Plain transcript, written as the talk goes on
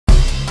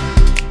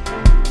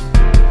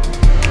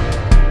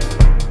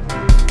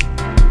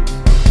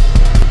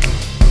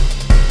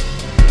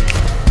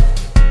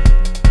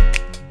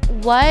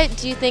what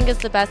do you think is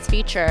the best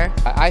feature?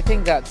 I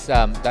think that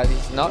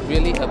is not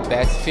really a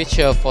best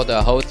feature for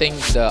the whole thing.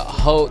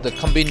 The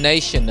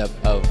combination of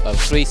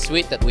three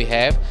suite that we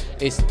have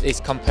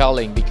is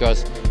compelling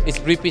because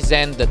it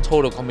represents the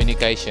total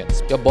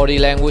communications. Your body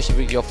language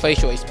with your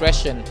facial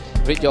expression,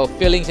 with your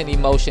feelings and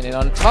emotion, and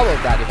on top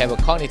of that you have a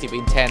cognitive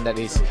intent that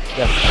is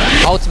the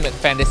ultimate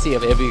fantasy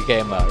of every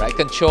gamer, right?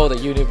 Control the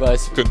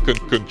universe.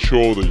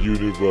 Control the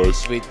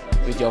universe with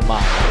your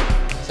mind.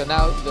 So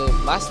now the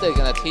master is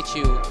gonna teach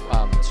you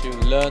to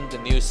learn the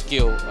new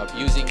skill of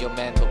using your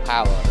mental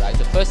power, right?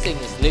 The first thing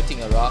is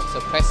lifting a rock. So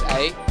press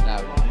A.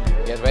 Now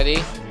get ready.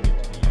 Lift.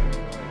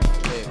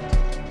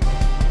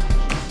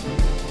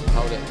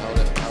 Hold it, hold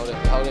it, hold it,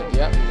 hold it.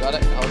 Yep, you got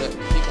it. Hold it.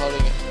 Keep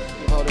holding it.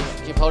 Keep holding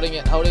it. Keep holding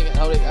it. Holding it.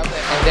 Holding it. Up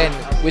there. And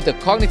then with the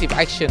cognitive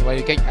action, where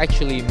you can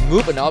actually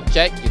move an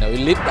object, you know,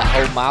 you lift the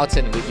whole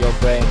mountain with your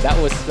brain. That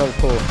was so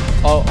cool.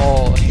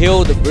 Or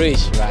heal the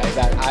bridge, right?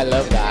 That I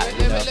love that.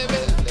 You know.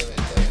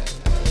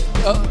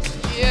 Oh,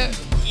 yeah.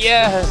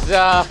 Yes!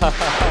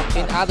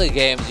 In other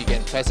games you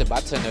can press a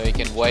button or you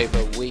can wave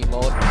a Wii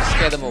mode to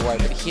scare them away,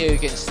 but here you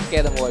can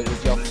scare them away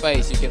with your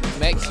face. You can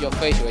make your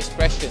facial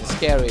expression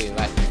scary,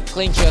 like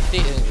clench your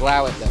teeth and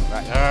growl at them,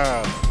 right?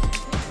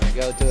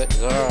 Go do it.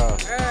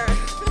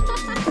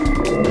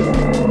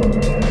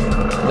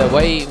 The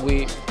way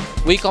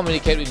we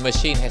communicate with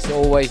machine has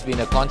always been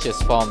a conscious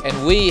form,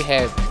 and we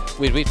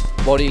read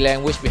body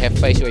language, we have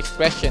facial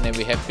expression, and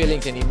we have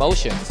feelings and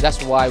emotions.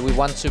 That's why we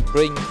want to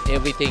bring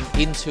everything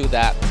into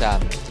that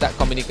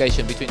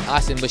communication between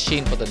us and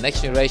machine for the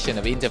next generation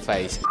of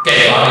interface.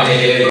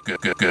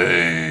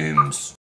 games.